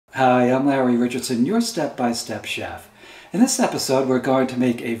Hi, I'm Larry Richardson, your step-by-step chef. In this episode, we're going to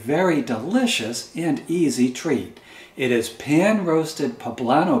make a very delicious and easy treat. It is pan-roasted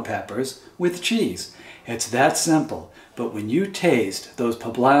poblano peppers with cheese. It's that simple, but when you taste those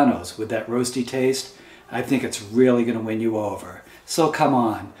poblanos with that roasty taste, I think it's really going to win you over. So come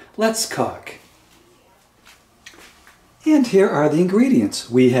on, let's cook. And here are the ingredients.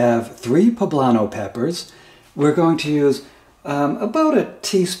 We have 3 poblano peppers. We're going to use about a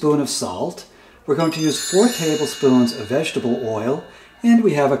teaspoon of salt. We're going to use 4 tablespoons of vegetable oil, and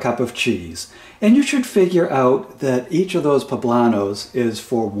we have a cup of cheese. And you should figure out that each of those poblanos is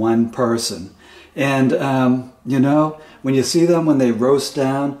for one person. And you know, when you see them, when they roast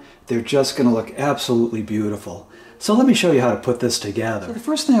down, they're just going to look absolutely beautiful. So let me show you how to put this together. So the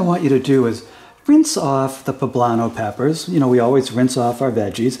first thing I want you to do is rinse off the poblano peppers. You know, we always rinse off our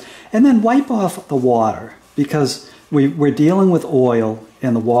veggies, and then wipe off the water, because we're dealing with oil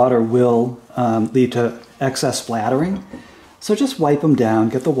and the water will lead to excess splattering. So just wipe them down,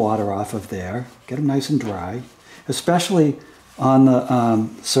 get the water off of there, get them nice and dry, especially on the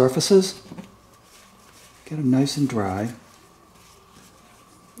surfaces. Get them nice and dry.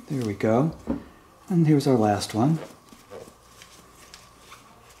 There we go. And here's our last one.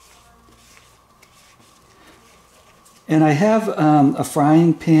 And I have a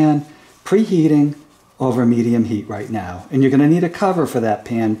frying pan preheating over medium heat right now. And you're going to need a cover for that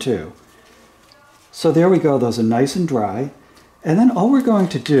pan too. So there we go, those are nice and dry. And then all we're going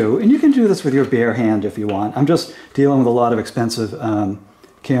to do, and you can do this with your bare hand if you want. I'm just dealing with a lot of expensive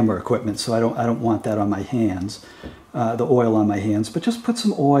camera equipment, so I don't want that on my hands, the oil on my hands. But just put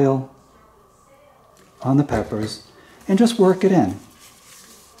some oil on the peppers and just work it in.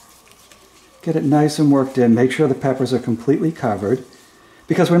 Get it nice and worked in. Make sure the peppers are completely covered,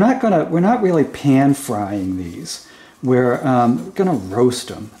 because we're not really pan frying these. We're gonna roast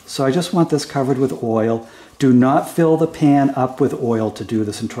them. So I just want this covered with oil. Do not fill the pan up with oil to do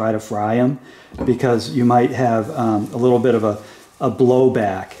this and try to fry them, because you might have a little bit of a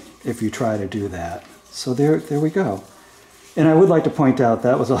blowback if you try to do that. So there we go. And I would like to point out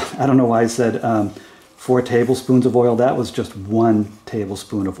that was I don't know why I said 4 tablespoons of oil. That was just 1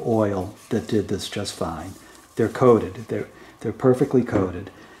 tablespoon of oil that did this just fine. They're coated. They're perfectly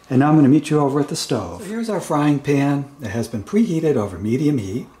coated. And now I'm going to meet you over at the stove. So here's our frying pan that has been preheated over medium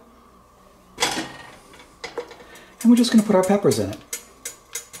heat. And we're just going to put our peppers in it.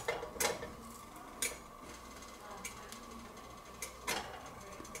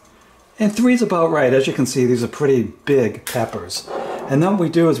 And 3 is about right. As you can see, these are pretty big peppers. And then what we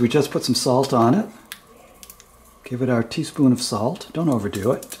do is we just put some salt on it. Give it our teaspoon of salt. Don't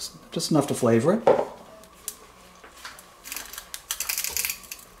overdo it. Just enough to flavor it.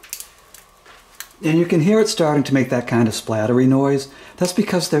 And you can hear it starting to make that kind of splattery noise. That's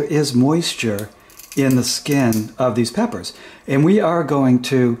because there is moisture in the skin of these peppers. And we are going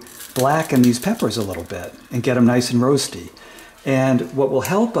to blacken these peppers a little bit and get them nice and roasty. And what will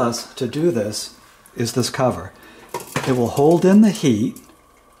help us to do this is this cover. It will hold in the heat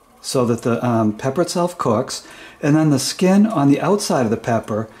so that the pepper itself cooks, and then the skin on the outside of the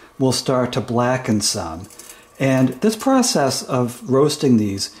pepper will start to blacken some. And this process of roasting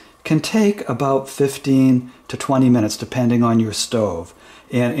these can take about 15 to 20 minutes depending on your stove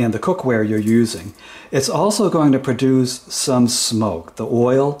and the cookware you're using. It's also going to produce some smoke. The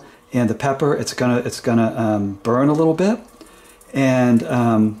oil and the pepper, it's gonna burn a little bit. And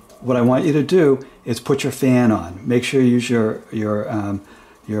what I want you to do is put your fan on. Make sure you use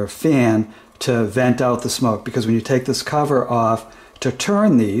your fan to vent out the smoke, because when you take this cover off to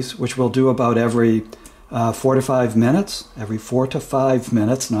turn these, which we'll do about every 4 to 5 minutes, every 4 to 5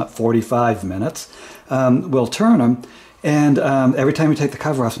 minutes, not 45 minutes, we'll turn them, and every time you take the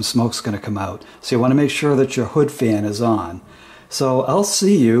cover off, some smoke's going to come out. So you want to make sure that your hood fan is on. So I'll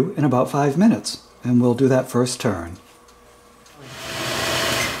see you in about 5 minutes, and we'll do that first turn.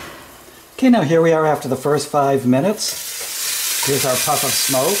 Okay, now here we are after the first 5 minutes. Here's our puff of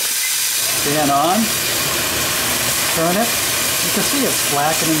smoke. Fan on. Turn it. You can see it's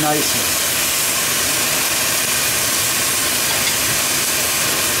blackening nicely.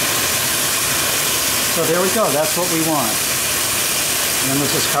 So there we go, that's what we want. And then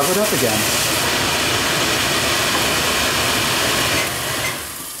let's just cover it up again.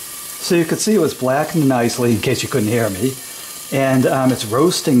 So you could see it was blackening nicely, in case you couldn't hear me. And it's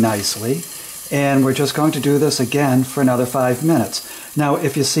roasting nicely. And we're just going to do this again for another 5 minutes. Now,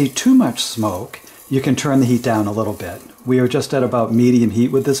 if you see too much smoke, you can turn the heat down a little bit. We are just at about medium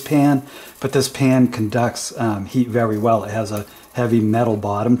heat with this pan, but this pan conducts heat very well. It has a heavy metal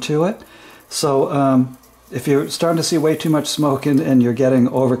bottom to it. So If you're starting to see way too much smoke and you're getting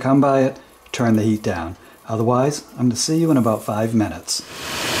overcome by it, turn the heat down. Otherwise, I'm going to see you in about 5 minutes.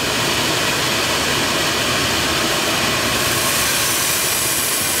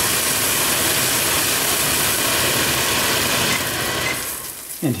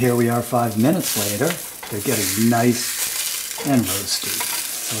 And here we are 5 minutes later. They're getting nice and roasty.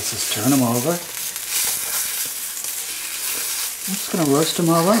 So let's just turn them over. I'm just going to roast them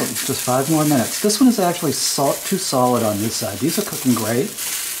all out. Just 5 more minutes. This one is actually too solid on this side. These are cooking great.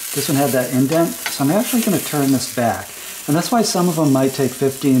 This one had that indent, so I'm actually going to turn this back. And that's why some of them might take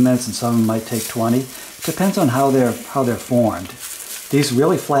 15 minutes and some of them might take 20. It depends on how they're formed. These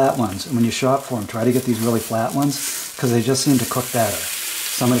really flat ones, and when you shop for them, try to get these really flat ones because they just seem to cook better.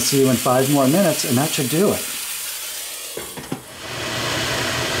 So I'm going to see you in 5 more minutes, and that should do it.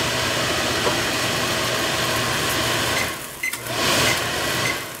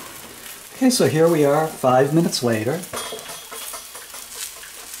 Okay, so here we are 5 minutes later.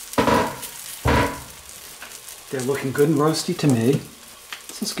 They're looking good and roasty to me.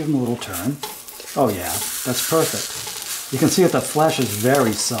 Let's just give them a little turn. Oh yeah, that's perfect. You can see that the flesh is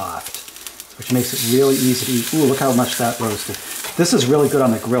very soft, which makes it really easy to eat. Ooh, look how much that roasted. This is really good on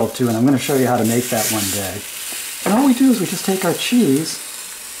the grill too, and I'm going to show you how to make that one day. And all we do is we just take our cheese,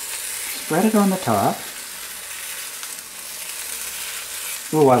 spread it on the top.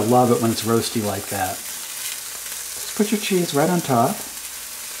 Ooh, I love it when it's roasty like that. Just put your cheese right on top.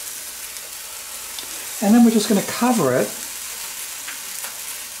 And then we're just going to cover it.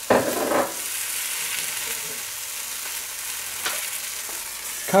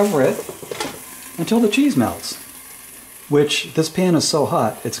 Cover it until the cheese melts. Which, this pan is so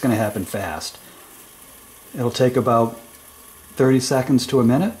hot, it's going to happen fast. It'll take about 30 seconds to a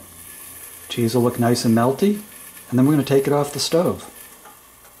minute. Cheese will look nice and melty. And then we're going to take it off the stove.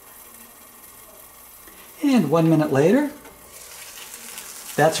 And 1 minute later,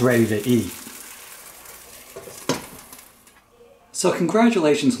 that's ready to eat. So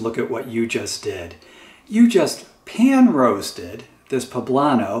congratulations, look at what you just did. You just pan roasted this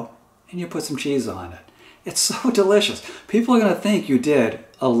poblano and you put some cheese on it. It's so delicious. People are going to think you did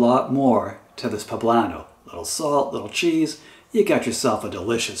a lot more to this poblano. Little salt, little cheese, you got yourself a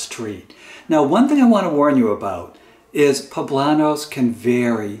delicious treat. Now, one thing I want to warn you about is poblanos can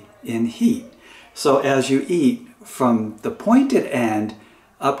vary in heat. So as you eat from the pointed end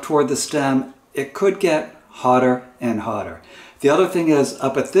up toward the stem, it could get hotter and hotter. The other thing is,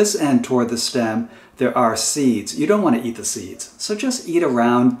 up at this end toward the stem, there are seeds. You don't want to eat the seeds, so just eat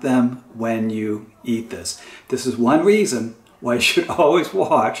around them when you eat this. This is one reason why you should always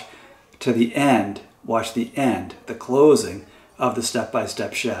watch to the end, watch the end, the closing of the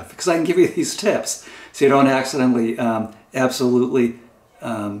Step-by-Step Chef, because I can give you these tips so you don't accidentally, absolutely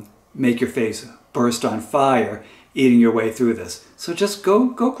make your face burst on fire eating your way through this. So just go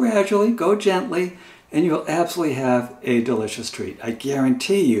gradually, go gently, and you'll absolutely have a delicious treat. I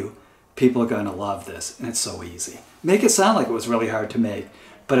guarantee you, people are going to love this, and it's so easy. Make it sound like it was really hard to make,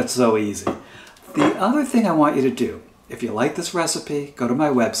 but it's so easy. The other thing I want you to do, if you like this recipe, go to my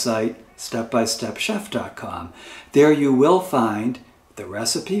website, stepbystepchef.com. There you will find the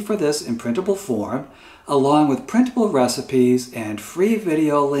recipe for this in printable form, along with printable recipes and free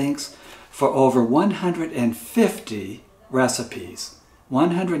video links for over 150 recipes.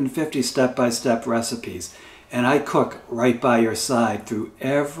 150 step-by-step recipes, and I cook right by your side through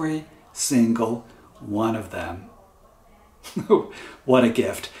every single one of them. What a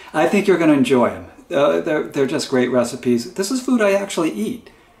gift. I think you're going to enjoy them. They're just great recipes. This is food I actually eat.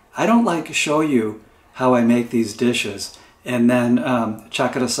 I don't like to show you how I make these dishes and then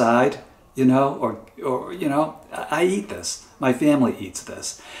chuck it aside, you know, or you know, I eat this. My family eats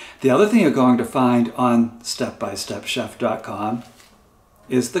this. The other thing you're going to find on stepbystepchef.com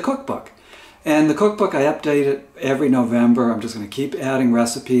is the cookbook. And the cookbook, I update it every November. I'm just going to keep adding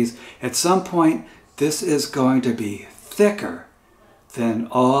recipes. At some point, this is going to be thicker than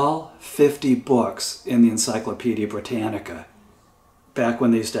all 50 books in the Encyclopedia Britannica. Back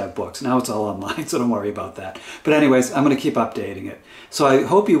when they used to have books. Now it's all online, so don't worry about that. But anyways, I'm going to keep updating it. So I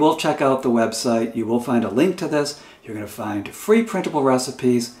hope you will check out the website. You will find a link to this. You're going to find free printable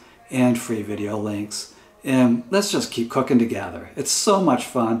recipes and free video links. And let's just keep cooking together. It's so much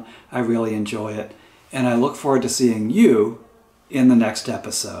fun. I really enjoy it. And I look forward to seeing you in the next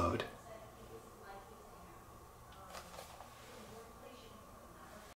episode.